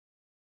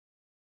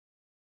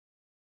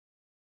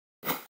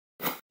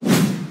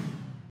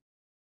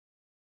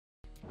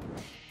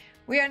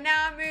We are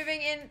now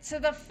moving into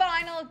the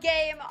final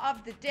game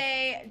of the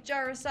day.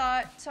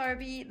 Jarissa,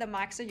 Toby, the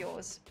mics are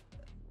yours.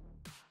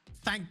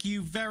 Thank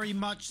you very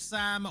much,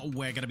 Sam.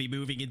 We're going to be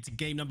moving into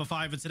game number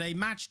 5 of today.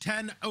 Match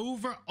 10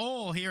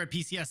 overall here at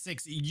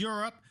PCS6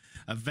 Europe.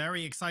 A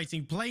very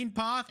exciting plane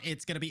path.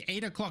 It's going to be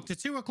 8 o'clock to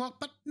 2 o'clock,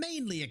 but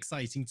mainly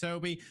exciting,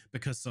 Toby,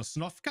 because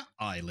Sosnovka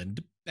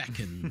Island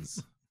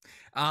beckons.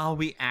 Are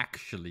we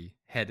actually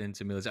head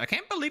into military? I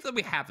can't believe that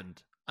we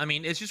haven't. I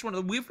mean, it's just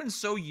we've been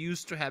so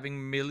used to having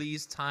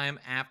millis time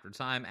after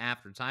time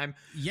after time.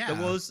 Yeah.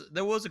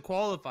 There was a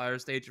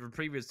qualifier stage of a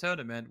previous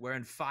tournament where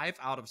in 5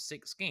 out of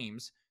 6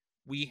 games,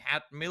 we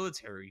had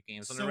military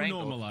games on the rank.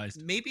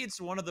 Normalized. Maybe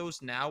it's one of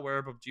those now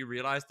where PUBG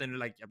realized then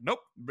like, nope,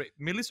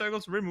 milli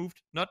circles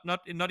removed. Not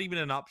even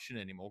an option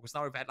anymore. Because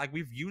now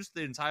we've used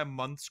the entire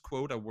month's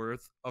quota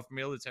worth of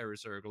military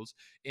circles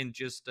in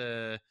just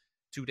 2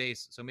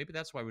 days. So maybe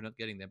that's why we're not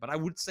getting them. But I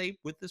would say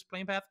with this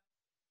plane path,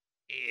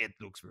 it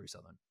looks very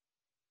southern.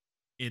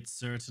 It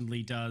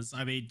certainly does.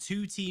 I mean,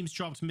 2 teams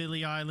dropped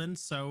Millie Island,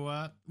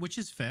 so which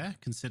is fair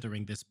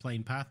considering this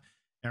plane path.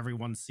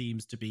 Everyone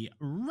seems to be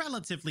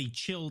relatively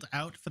chilled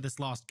out for this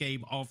last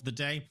game of the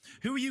day.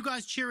 Who are you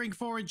guys cheering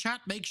for in chat?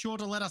 Make sure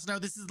to let us know.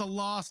 This is the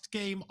last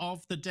game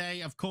of the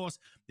day. Of course,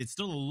 it's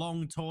still a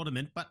long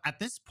tournament, but at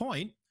this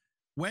point,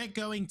 we're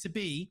going to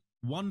be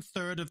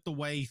 1/3 of the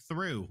way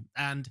through.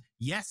 And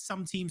yes,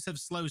 some teams have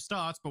slow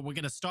starts, but we're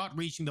going to start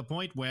reaching the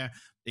point where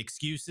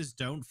excuses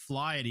don't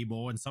fly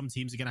anymore, and some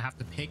teams are going to have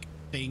to pick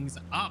things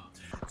up.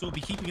 So we'll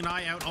be keeping an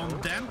eye out on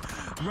them.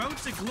 Road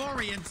to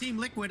Glory and Team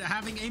Liquid are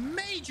having a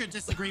major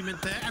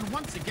disagreement there, and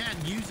once again,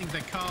 using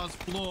the car's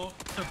floor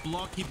to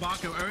block.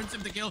 Hibako earns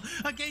him the kill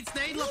against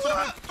Nade. Look, there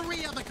are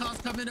 3 other cars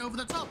coming over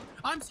the top.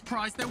 I'm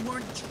surprised there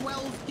weren't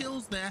 12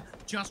 kills there,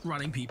 just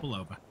running people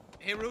over.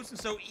 Heroes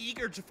so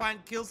eager to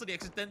find kills that he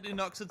accidentally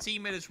knocks a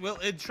teammate as well.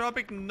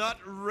 Entropic not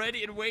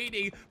ready and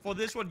waiting for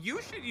this one.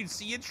 Usually you'd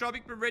see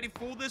Entropic be ready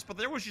for this, but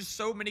there was just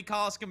so many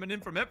cars coming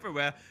in from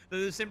everywhere that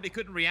they simply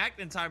couldn't react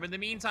in time. In the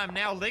meantime,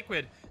 now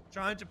Liquid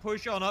trying to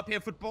push on up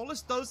here.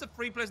 Footballers does have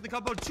 3 players in the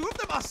combo. 2 of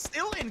them are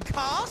still in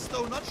cars,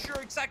 though not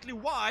sure exactly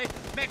why.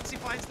 Mexi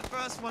finds the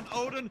first one.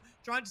 Odin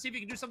trying to see if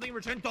he can do something in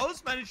return.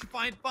 Does manage to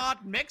find Bart.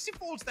 Mexi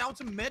falls down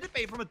to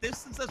Medibay from a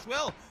distance as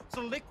well.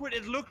 So Liquid,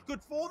 it looked good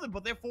for them,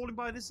 but they're falling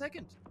by the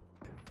second.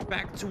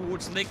 Back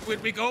towards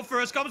Liquid we go.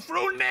 First comes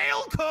through.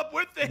 Nail Cup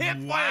with the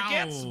hip fire.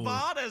 Gets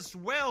Bart as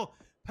well.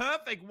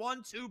 Perfect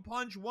 1-2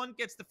 punch. One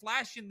gets the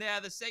flash in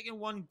there. The second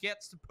one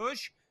gets the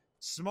push.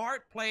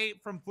 Smart play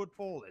from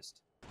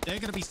Footballist. They're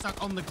going to be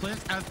stuck on the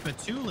cliff as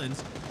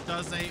Betulins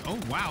does a... Oh,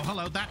 wow.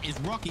 Hello, that is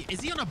Rocky.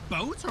 Is he on a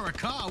boat or a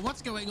car?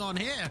 What's going on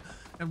here?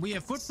 And we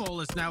have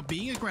Footballers now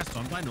being aggressed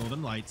on by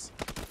Northern Lights.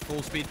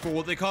 Full speed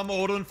forward they come.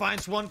 Odin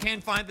finds one,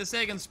 can't find the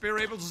second. Spear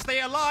able to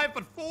stay alive,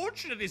 but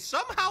fortunately,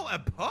 somehow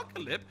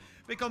Apocalypse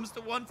becomes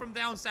the one from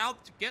down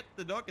south to get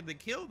the knock and the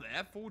kill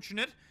there.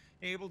 Fortunate.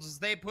 Able to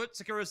stay put.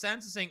 Sakura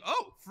Sansa saying,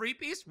 oh, free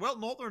piece? Well,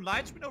 Northern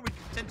Lights, we know we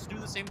tend to do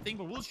the same thing,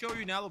 but we'll show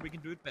you now that we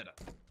can do it better.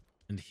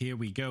 And here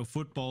we go,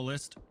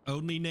 Footballist.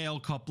 Only Nail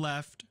Cop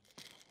left.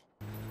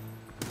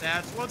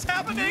 That's what's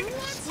happening.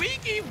 What?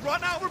 Squeaky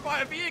run over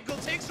by a vehicle.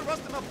 Takes the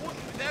rust and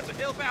unfortunately there to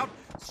help out.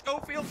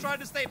 Schofield trying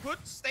to stay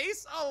put.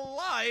 Stays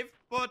alive,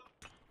 but...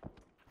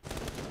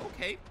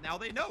 Okay, now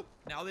they know.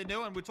 Now they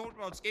know, and we talked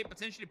about Escape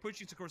potentially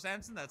pushing to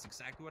Korsanson. That's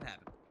exactly what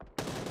happened.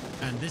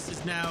 And this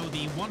is now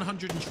the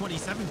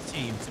 127th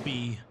team to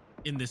be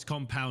in this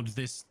compound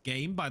this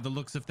game by the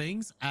looks of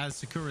things, as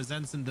Sakura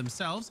Zensen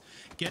themselves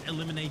get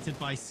eliminated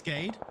by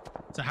Skade.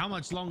 So how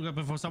much longer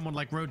before someone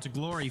like Road to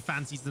Glory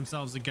fancies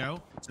themselves a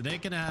go? So they're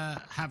gonna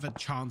have a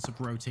chance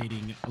of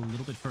rotating a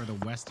little bit further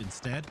west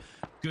instead.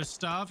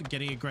 Gustav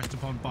getting aggressed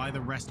upon by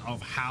the rest of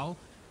Hal.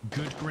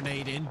 Good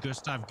grenade in.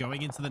 Gustav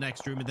going into the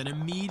next room and then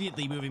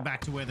immediately moving back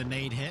to where the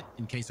nade hit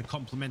in case a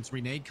complementary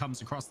nade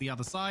comes across the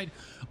other side.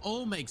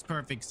 All makes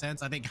perfect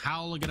sense. I think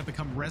Howl are going to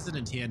become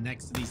resident here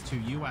next to these 2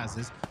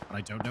 UASs, but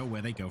I don't know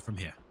where they go from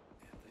here.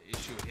 The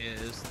issue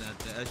is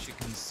that, as you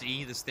can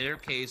see, the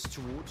staircase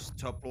towards the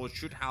top floor,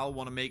 should Howl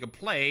want to make a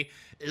play,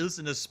 is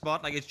in a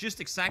spot, like it's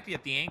just exactly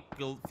at the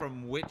angle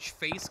from which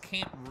Faze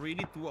can't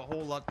really do a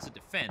whole lot to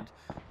defend.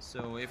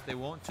 So if they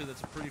want to,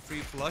 that's a pretty free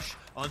flush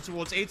on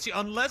towards 80,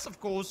 unless, of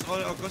course,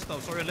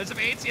 Gustav, sorry, unless if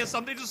 80 has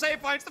something to say,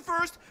 finds the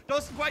first,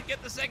 doesn't quite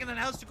get the second, and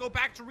has to go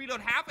back to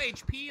reload. Half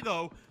HP,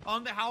 though,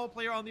 on the Howl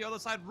player on the other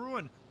side.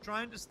 Ruin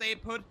trying to stay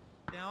put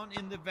down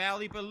in the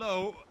valley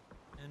below.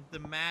 And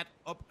the Mad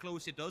up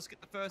close, he does get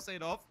the first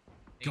aid off.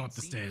 Got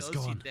the stairs,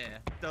 does gone.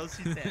 Does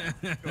he there?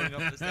 Going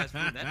up the stairs.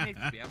 That needs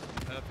to be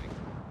absolutely perfect.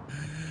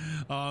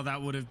 Oh,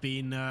 that would have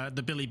been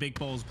the Billy Big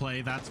Balls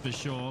play, that's for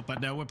sure. But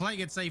no, we're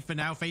playing it safe for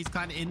now. Faze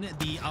Clan in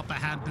the upper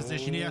hand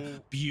position here.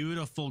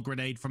 Beautiful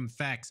grenade from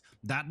Fex.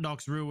 That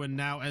knocks Ruin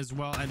now as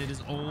well, and it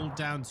is all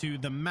down to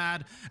the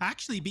Mad.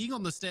 Actually, being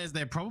on the stairs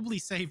there probably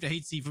saved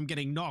HC from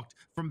getting knocked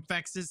from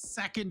Fex's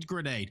second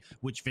grenade,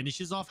 which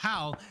finishes off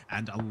Hal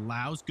and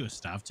allows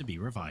Gustav to be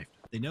revived.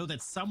 They know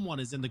that someone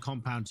is in the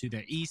compound to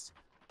their east,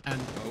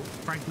 and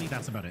frankly,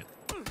 that's about it.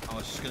 I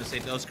was just gonna say,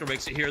 does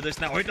Correxi hear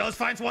this now? He does,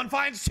 finds one,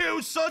 finds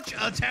two. Such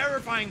a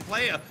terrifying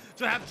player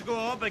to have to go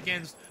up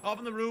against. Up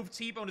on the roof,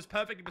 T-Bone is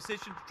perfectly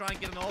positioned to try and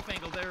get an off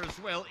angle there as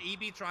well.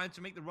 EB trying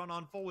to make the run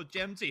on forward,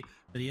 Gemty.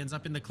 But he ends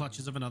up in the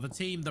clutches of another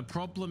team. The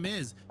problem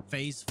is,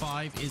 Phase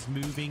 5 is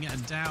moving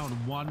down.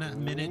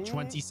 1 minute,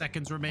 20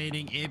 seconds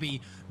remaining.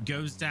 Ibby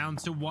goes down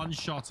to one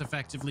shot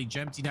effectively.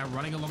 Gemty now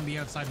running along the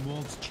outside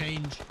wall to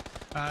change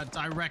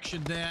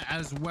direction there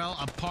as well.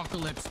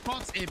 Apocalypse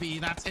spots Ibby.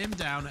 That's him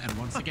down. And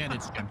once again,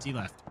 it's Gemty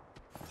left.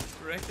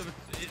 Correct.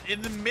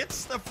 In the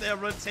midst of their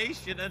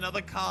rotation,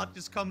 another card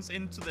just comes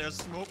into their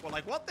smoke. We're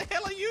like, what the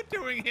hell are you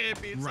doing here,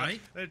 Pizza? Right.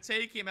 They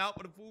take him out,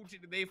 but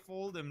unfortunately, they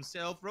fall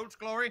themselves. Roach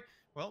Glory,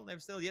 well,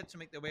 they've still yet to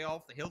make their way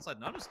off the hillside.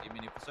 And honestly, I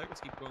mean, if the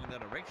circles keep going in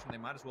that direction, they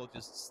might as well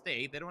just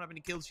stay. They don't have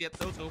any kills yet,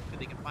 though, so hopefully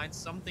they can find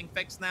something.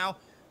 Vex now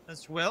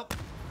as well.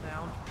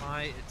 Down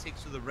by it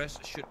takes to the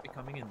rest should be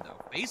coming in,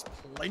 though. Face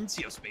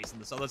plenty of space on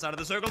this other side of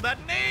the circle. That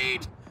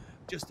nade!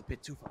 Just a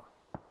bit too far.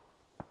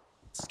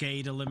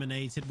 Skade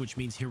eliminated, which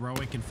means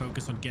Heroic can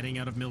focus on getting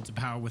out of Milton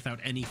Power without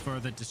any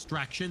further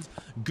distractions.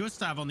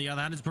 Gustav, on the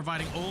other hand, is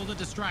providing all the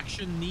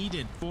distraction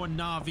needed for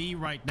Na'Vi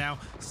right now,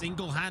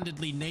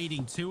 single-handedly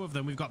nading two of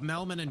them. We've got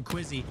Melman and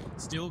Quizzy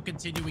still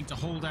continuing to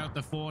hold out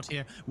the fort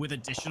here with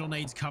additional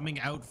nades coming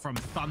out from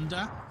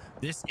Thunder.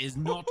 This is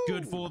not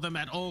good for them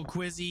at all.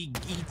 Quizzy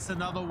eats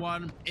another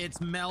one. It's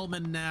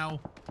Melman now.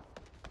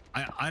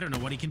 I don't know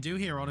what he can do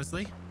here,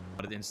 honestly.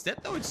 But instead,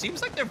 though, it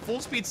seems like they're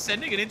full speed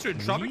sending it into a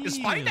Tropic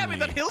despite having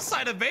that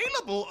hillside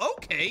available.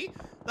 Okay,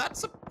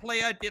 that's a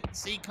play I didn't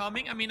see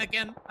coming. I mean,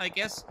 again, I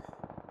guess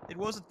it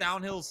was a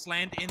downhill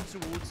slant in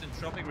towards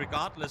Entropic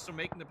regardless, so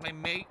making the play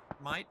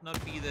might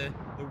not be the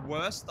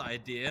worst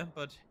idea,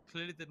 but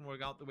clearly didn't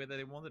work out the way that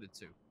they wanted it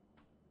to.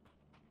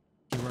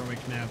 Heroic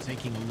now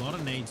taking a lot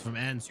of nades from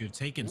Ants, who have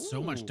taken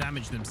so much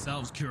damage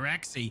themselves.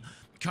 Kurexi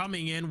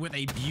coming in with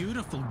a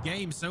beautiful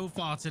game so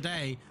far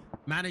today.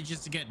 Manages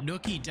to get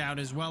Nookie down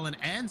as well, and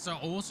Ants are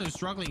also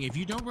struggling. If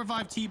you don't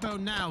revive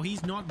T-Bone now,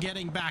 he's not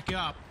getting back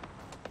up.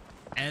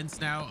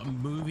 Ants now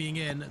moving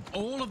in.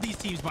 All of these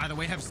teams, by the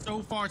way, have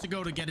so far to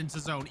go to get into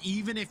zone.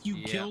 Even if you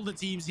kill the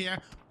teams here,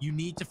 you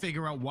need to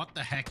figure out what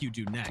the heck you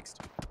do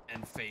next.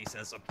 And Faze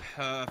has a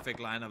perfect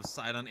line of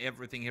sight on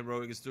everything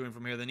Heroic is doing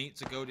from here. They need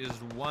to go just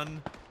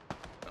one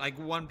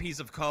piece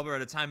of cover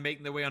at a time,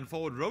 making their way on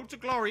forward. Road to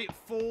Glory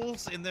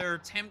falls in their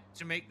attempt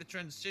to make the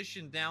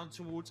transition down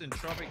towards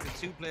Entropic. The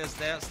two players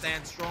there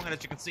stand strong, and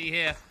as you can see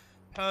here,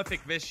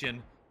 perfect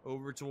vision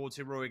over towards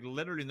Heroic.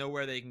 Literally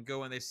nowhere they can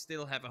go, and they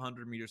still have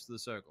 100 meters to the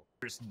circle.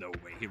 There's no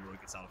way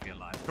Heroic gets out of here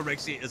alive.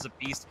 Corexi is a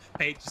beast,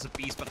 Page is a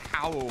beast, but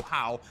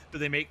how do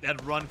they make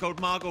that run? Code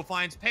Margo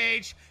finds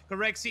Page,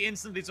 Corexi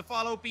instantly to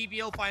follow,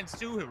 BBL finds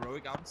two,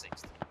 Heroic out in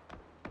 6th.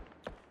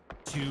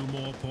 2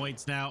 more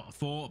points now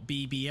for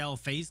BBL.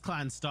 FaZe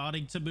Clan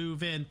starting to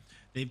move in.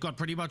 They've got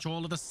pretty much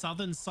all of the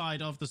southern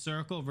side of the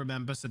circle,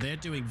 remember, so they're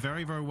doing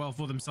very, very well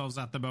for themselves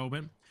at the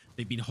moment.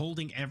 They've been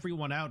holding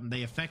everyone out, and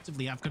they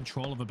effectively have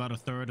control of about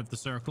 1/3 of the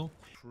circle.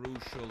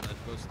 Crucial that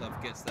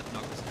Gustav gets that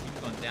knock. He's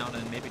gone down,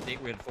 and maybe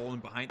Degwe had fallen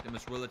behind them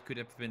as well. It could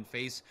have been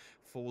Faze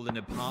falling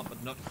apart,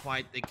 but not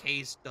quite the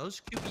case.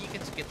 Does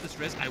QB get this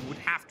rest? I would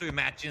have to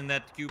imagine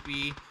that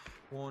QB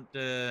won't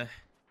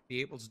be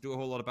able to do a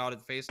whole lot about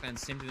it. FaZe Clan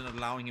simply not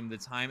allowing him the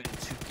time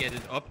to get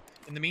it up.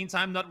 In the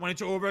meantime, not wanting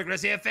to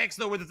over-aggressive FX,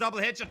 though, with a double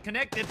headshot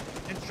connected.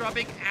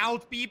 Entropic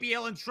out,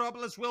 BBL in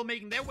trouble as well,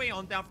 making their way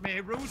on down from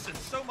Heroes, and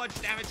so much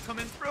damage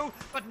coming through.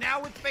 But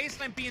now with FaZe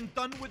Clan being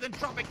done with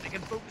Entropic, they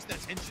can focus their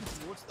attention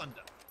towards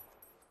Thunder.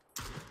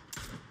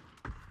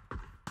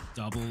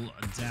 Double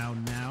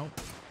down now.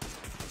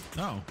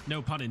 Oh,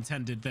 no pun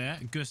intended there.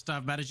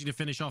 Gustav managing to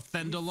finish off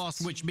Thunder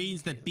loss, which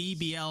means that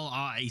BBL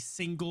are a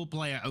single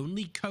player.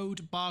 Only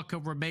Code Barker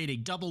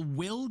remaining. Double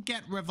will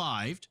get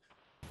revived.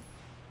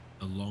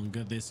 The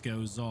longer this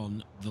goes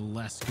on, the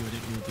less good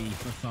it will be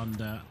for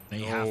Thunder. They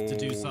have to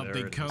do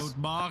something. Code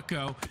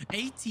Marco,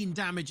 18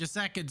 damage a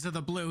second to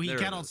the blue. He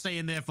cannot stay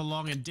in there for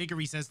long, and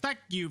Diggory says, thank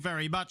you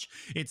very much.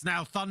 It's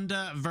now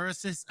Thunder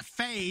versus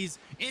FaZe.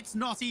 It's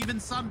not even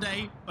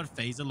Sunday, but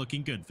FaZe are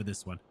looking good for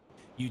this one.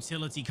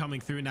 Utility coming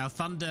through now.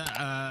 Thunder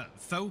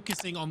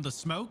focusing on the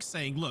smokes,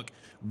 saying, look,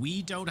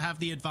 we don't have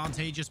the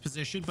advantageous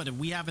position, but if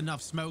we have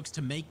enough smokes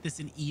to make this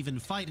an even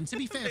fight. And to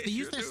be fair, if they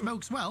use their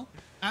smokes well,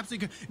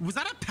 absolutely good. Was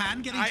that a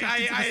pan getting trapped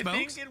into the smokes? I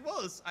think it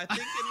was. I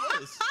think it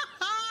was.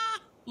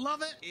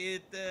 Love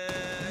it.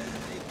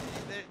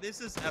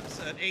 This is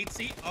absurd.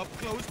 8C up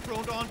close,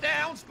 prone on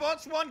down.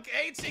 Spots one.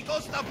 8C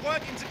goes up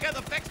working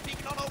together. Vex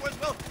peeking on over as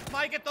well.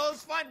 Micah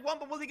does find one,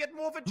 but will he get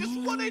more of it? Just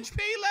 1 HP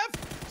left.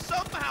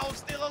 Somehow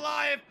still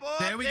alive, but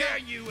there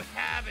you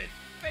have it.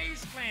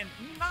 FaZe Clan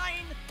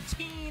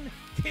 19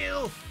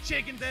 kill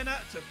chicken dinner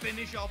to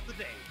finish off the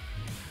day.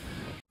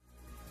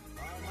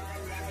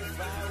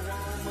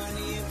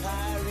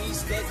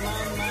 Respect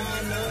my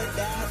mind, no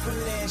die from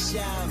last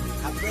time.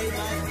 I pray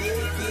my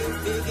dick get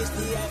big as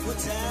the Apple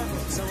time,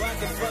 so I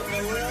can fuck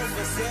the world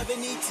for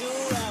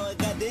 72 hours.